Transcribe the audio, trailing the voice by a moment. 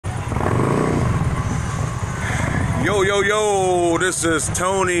Yo, yo, yo, this is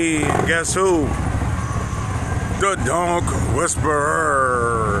Tony. Guess who? The Donk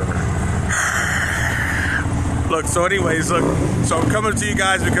Whisperer. Look, so anyways, look, so I'm coming to you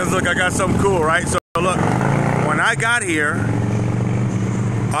guys because, look, I got something cool, right? So, look, when I got here,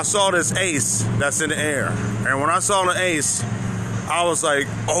 I saw this ace that's in the air. And when I saw the ace, I was like,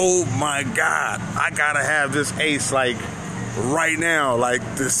 oh my God, I gotta have this ace, like, right now, like,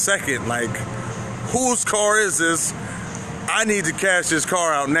 this second, like, whose car is this? I need to cash this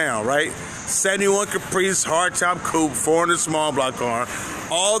car out now, right? 71 Caprice, hardtop coupe, 400 small block car,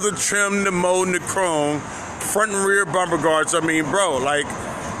 all the trim, the mold, and the chrome, front and rear bumper guards. I mean, bro, like,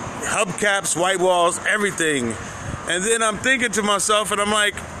 hubcaps, white walls, everything. And then I'm thinking to myself, and I'm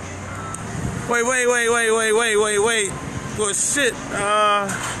like, wait. Well, shit.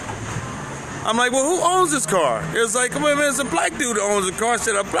 I'm like, well, who owns this car? It's like, wait a minute, it's a black dude that owns the car. I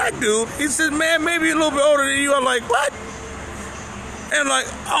said, a black dude? He said, man, maybe a little bit older than you. I'm like, what? And like,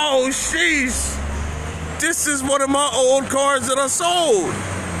 oh, sheesh. This is one of my old cars that I sold.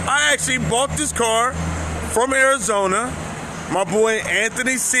 I actually bought this car from Arizona. My boy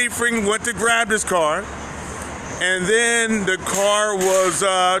Anthony Seafring went to grab this car. And then the car was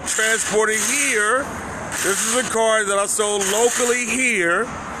transported here. This is a car that I sold locally here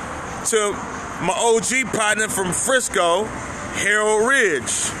to my OG partner from Frisco, Harold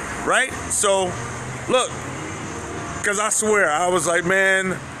Ridge, right? So, look, because I swear, I was like,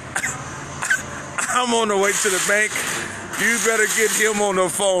 man, I'm on the way to the bank. You better get him on the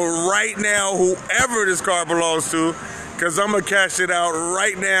phone right now, whoever this car belongs to, because I'm going to cash it out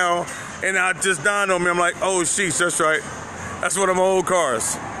right now. And I just dawned on me, I'm like, oh, sheesh, that's right. That's one of my old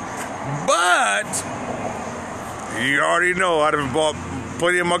cars. But you already know I'd have bought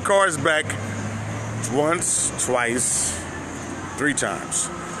plenty of my cars back once, twice, 3 times.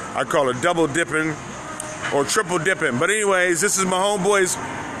 I call it double dipping or triple dipping. But anyways, this is my homeboy's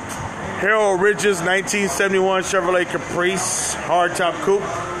Harold Ridge's 1971 Chevrolet Caprice hardtop coupe.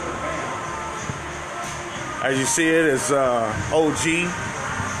 As you see it, it's OG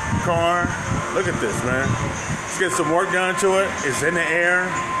car. Look at this, man. Let's get some work done to it. It's in the air.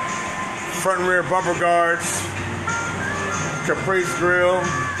 Front and rear bumper guards. Caprice grill.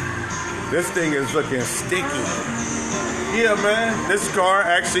 This thing is looking sticky. Yeah, man, this car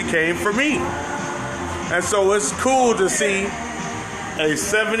actually came for me. And so it's cool to see a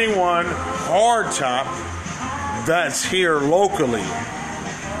 71 hardtop that's here locally.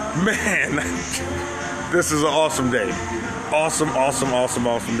 Man, this is an awesome day. Awesome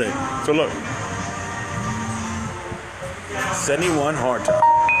day. So look, 71 hardtop.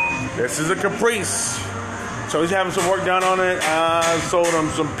 This is a Caprice. So he's having some work done on it. I sold him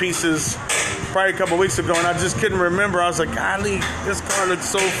some pieces probably a couple weeks ago, and I just couldn't remember. I was like, golly, this car looks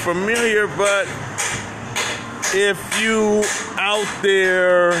so familiar. But if you out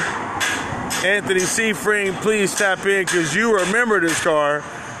there, Anthony Seafring, please tap in, because you remember this car.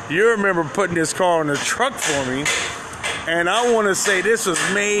 You remember putting this car on the truck for me. And I want to say this was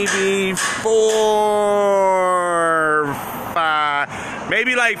maybe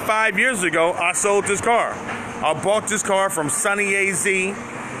 5 years ago, I sold this car. I bought this car from Sunny AZ,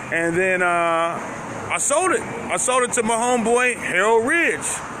 and then I sold it. I sold it to my homeboy, Harold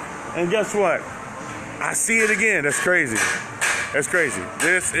Ridge. And guess what? I see it again. That's crazy. That's crazy.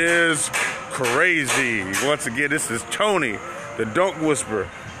 This is crazy. Once again, this is Tony, the Donk Whisperer,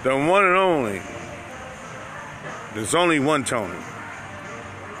 the one and only. There's only one Tony.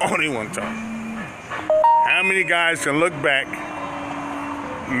 Only one Tony. How many guys can look back,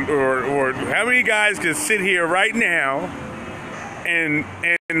 or how many guys can sit here right now and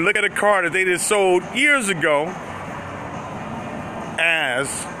look at a car that they just sold years ago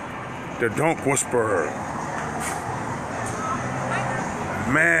as the Donk Whisperer?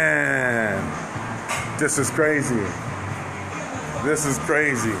 Man, this is crazy. This is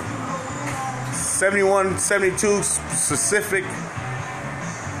crazy. 71, 72 specific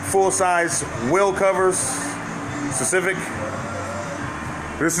full-size wheel covers. Specific.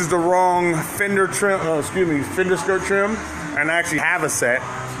 This is the wrong fender trim. Fender skirt trim, and I actually have a set.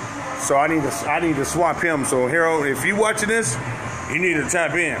 So I need to swap him. So Harold, if you watching this, you need to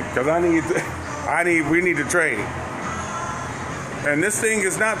tap in, because we need to trade. And this thing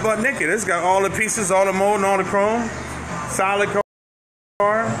is not butt naked. It's got all the pieces, all the mold, and all the chrome. Solid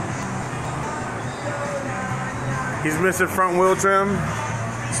car. He's missing front wheel trim,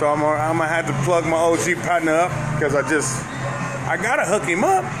 so I'm gonna have to plug my OG partner up, because I gotta hook him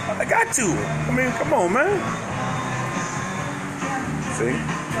up. I got to. I mean, come on, man. See?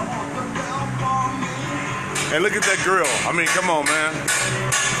 And look at that grill. I mean, come on, man.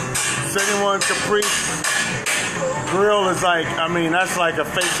 71 Caprice. grill is like, I mean, that's like a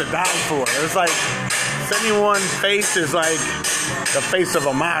face to die for. It's like 71 face is like the face of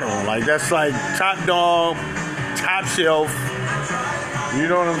a model. Like that's like top dog, top shelf. You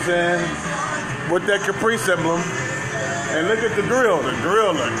know what I'm saying? With that Caprice emblem. And look at the grill. The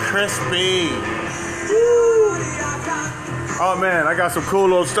grill look crispy. Woo. Oh man, I got some cool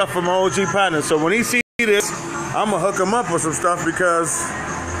little stuff from my OG partner. So when he sees this, I'm gonna hook him up with some stuff because,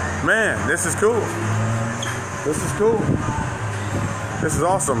 man, this is cool. This is cool. This is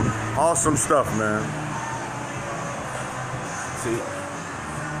awesome. Awesome stuff, man. See,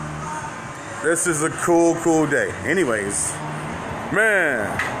 this is a cool day. Anyways, man,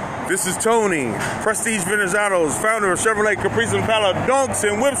 this is Tony, Prestige Vintage Autos, founder of Chevrolet Caprice Impala Donks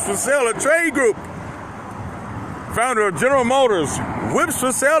and Whips for Sale at Trade Group. Founder of General Motors, Whips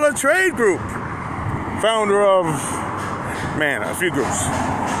for Sale at Trade Group. Founder of, man, a few groups.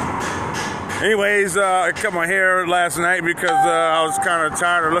 Anyways, I cut my hair last night because I was kind of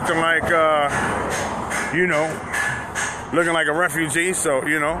tired of looking like, looking like a refugee. So,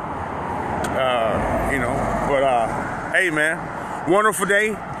 but hey, man, wonderful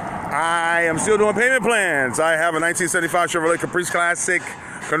day. I am still doing payment plans. I have a 1975 Chevrolet Caprice Classic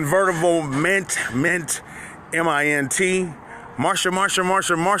convertible mint, M-I-N-T,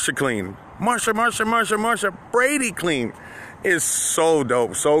 Marsha clean. Marsha Brady clean. Is so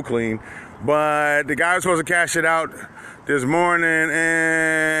dope, so clean. But the guy was supposed to cash it out this morning,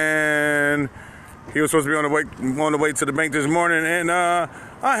 and he was supposed to be on the way to the bank this morning, and I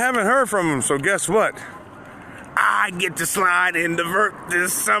haven't heard from him. So guess what? I get to slide in the vert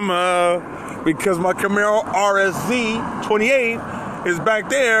this summer because my Camaro RSZ 28 is back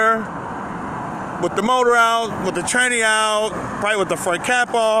there with the motor out, with the tranny out, probably with the front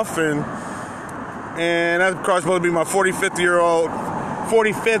cap off, and that car's supposed to be my 45th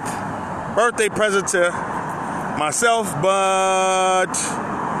birthday present to myself, but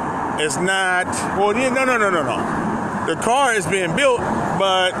it's not. Well, yeah, no. The car is being built,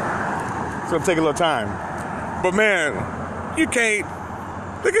 but it's gonna take a little time. But man, you can't.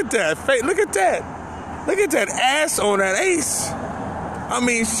 Look at that. Look at that. Look at that ass on that Ace. I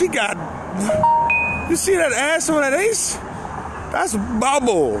mean, she got. You see that ass on that Ace? That's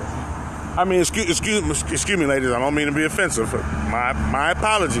bubble. I mean, excuse me, ladies. I don't mean to be offensive. My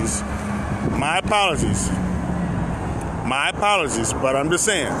apologies. My apologies. But I'm just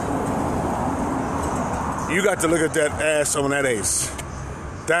saying, you got to look at that ass on that Ace.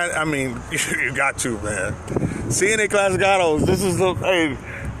 That, I mean, you got to, man. CNA Classic Autos. This is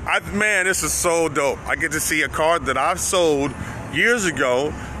man, this is so dope. I get to see a car that I've sold years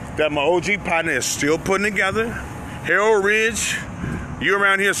ago that my OG partner is still putting together. Harold Ridge. You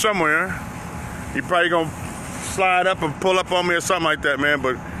around here somewhere, you probably gonna slide up and pull up on me or something like that, man.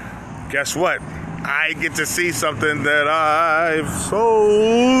 But guess what? I get to see something that I've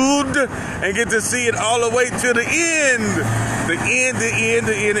sold and get to see it all the way to the end. The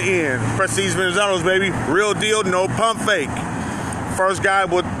end. Prestige Vintage Autos, baby. Real deal, no pump fake. First guy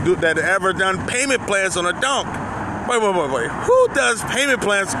that ever done payment plans on a dunk. Wait. Who does payment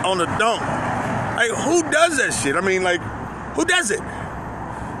plans on a dunk? Like, who does that shit? I mean, like, who does it?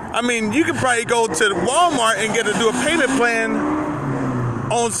 I mean, you could probably go to Walmart and do a payment plan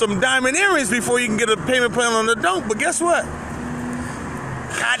on some diamond earrings before you can get a payment plan on the dunk. But guess what?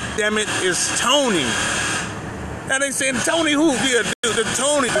 God damn it, it's Tony. Now they saying Tony who? Yeah, the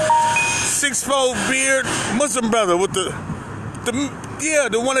Tony, the 6'4" beard Muslim brother with the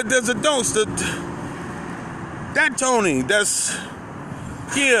one that does the dunks. That Tony, that's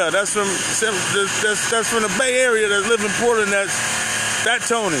from the Bay Area that live in Portland. That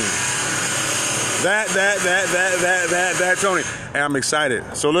Tony. That Tony. And I'm excited.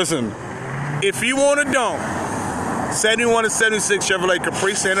 So listen, if you want a dunk, 71 to 76 Chevrolet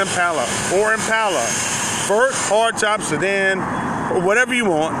Caprice and Impala, or Impala, Vert, hardtop, sedan, or whatever you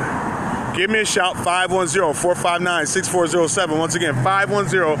want, give me a shout, 510-459-6407. Once again,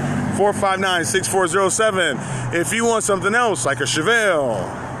 510-459-6407. If you want something else, like a Chevelle,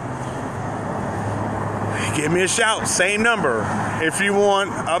 give me a shout, same number. If you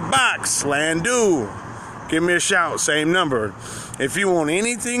want a box, Landu, give me a shout, same number. If you want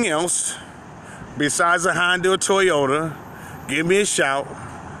anything else besides a Honda or Toyota, give me a shout,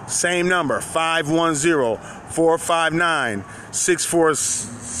 same number,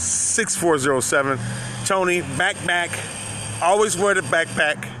 510-459-6407. Tony, back. Always wear the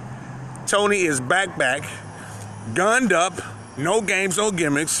backpack. Tony is back, gunned up, no games, no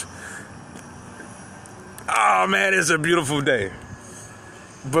gimmicks. Oh man, it's a beautiful day.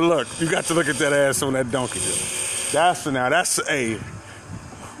 But look, you got to look at that ass on that donkey. That's a,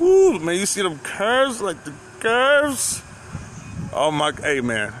 whoo, man, you see them curves, like curves. Oh my, hey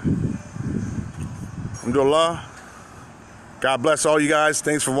man. Alhamdulillah. God bless all you guys.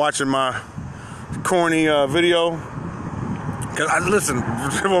 Thanks for watching my corny video. Listen,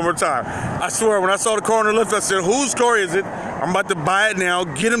 one more time. I swear, when I saw the car on the lift, I said, whose car is it? I'm about to buy it now.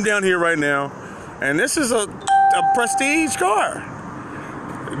 Get him down here right now. And this is a prestige car.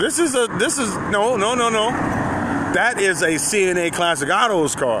 This is no. That is a CNA Classic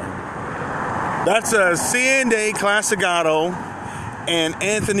Autos car. That's a CNA Classic Auto and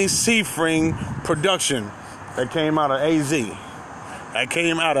Anthony Seafring production that came out of AZ. That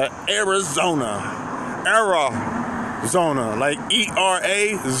came out of Arizona, like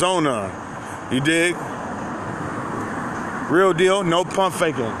ERA Zona. You dig? Real deal, no pump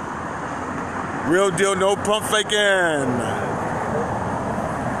faking. Real deal, no pump faking.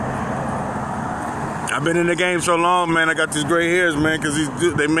 I've been in the game so long, man. I got these gray hairs, man, because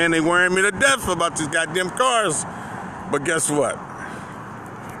they wearing me to death about these goddamn cars. But guess what?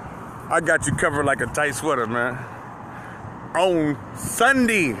 I got you covered like a tight sweater, man. On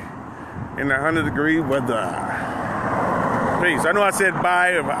Sunday in the 100-degree weather. Peace. I know I said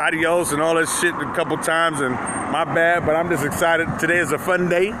bye, adios, and all that shit a couple times, and my bad, but I'm just excited. Today is a fun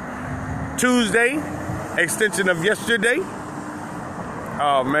day. Tuesday, extension of yesterday.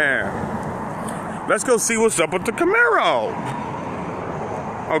 Oh, man. Let's go see what's up with the Camaro.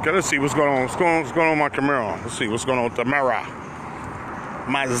 Okay, let's see what's going on. What's going on with my Camaro? Let's see what's going on with the Camaro.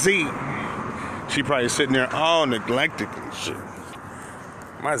 My Z. She probably sitting there all neglected and shit.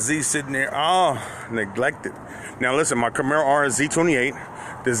 My Z sitting there all neglected. Now listen, my Camaro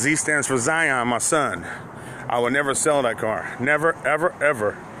RZ28, the Z stands for Zion, my son. I will never sell that car. Never, ever,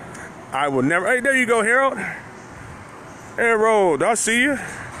 ever. I will never. Hey, there you go, Harold. Hey, Harold, I see you.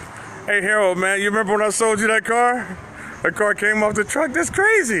 Hey, Harold, man, you remember when I sold you that car? That car came off the truck? That's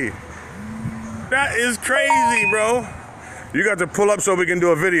crazy. That is crazy, bro. You got to pull up so we can do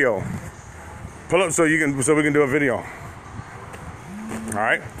a video. Pull up so we can do a video. All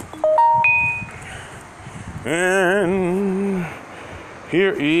right. And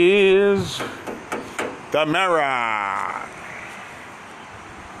here is the Mara.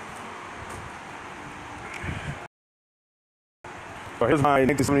 So here's my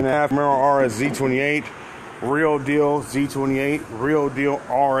 1979 Camaro RS Z28, real deal Z28, real deal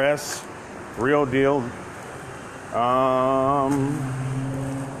RS, real deal.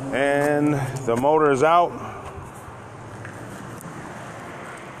 And the motor is out.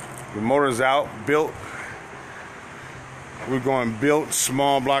 The motor is out, built. We're going built,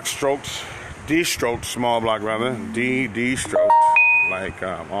 small block strokes, D-stroked, small block rather, D-stroked, like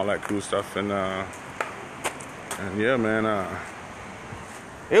all that cool stuff. And yeah, man.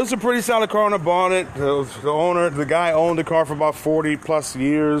 It was a pretty solid car when I bought it. The guy owned the car for about 40 plus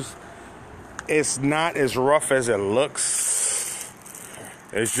years. It's not as rough as it looks.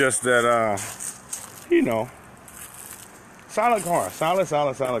 It's just that, you know, solid car, solid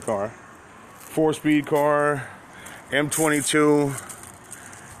car. 4-speed car, M22,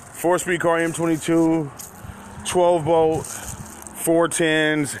 4-speed car, M22, 12 bolt,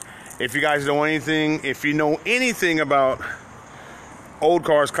 410s. If you guys know anything, if you know anything about old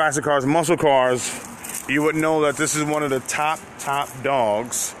cars, classic cars, muscle cars, you would know that this is one of the top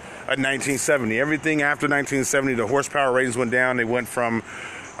dogs at 1970. Everything after 1970, the horsepower ratings went down. They went from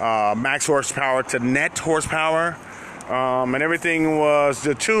max horsepower to net horsepower, and everything was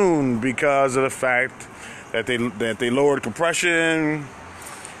detuned because of the fact that they lowered compression,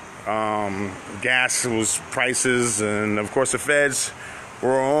 gas was prices, and of course the feds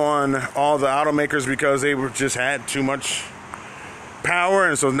were on all the automakers because they just had too much power,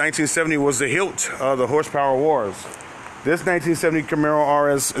 and so 1970 was the hilt of the horsepower wars. This 1970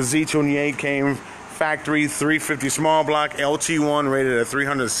 Camaro RS Z28 came factory 350 small block LT1 rated at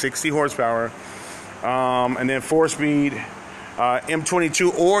 360 horsepower, and then 4-speed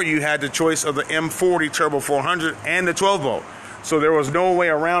M22, or you had the choice of the M40 Turbo 400 and the 12 bolt. So there was no way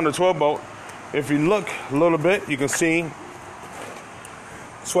around the 12 bolt. If you look a little bit, you can see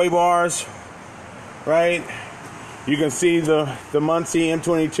sway bars, right? You can see the Muncie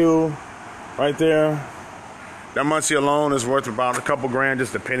M22 right there. That Muncie alone is worth about a couple grand,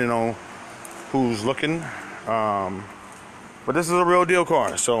 just depending on who's looking. But this is a real deal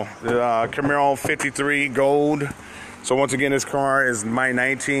car. So the Camaro 53 Gold. So once again, this car is my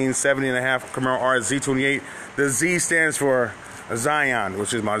 1970 and a half Camaro RS Z28. The Z stands for Zion,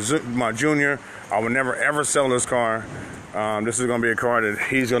 which is my junior. I would never ever sell this car. This is going to be a car that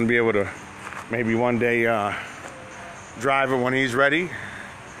he's going to be able to maybe one day drive it when he's ready.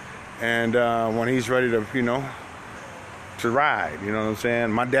 And when he's ready to, you know, to ride. You know what I'm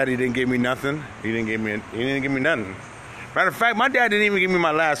saying? My daddy didn't give me nothing. He didn't give me nothing. Matter of fact, my dad didn't even give me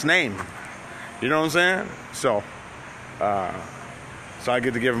my last name. You know what I'm saying? So I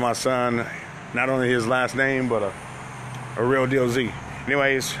get to give my son not only his last name, but a real deal Z.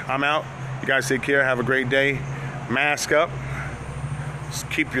 Anyways, I'm out. You guys take care. Have a great day. Mask up. Just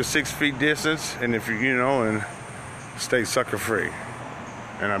keep your 6 feet distance, and if you know, and stay sucker free.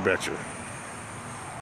 And I bet you.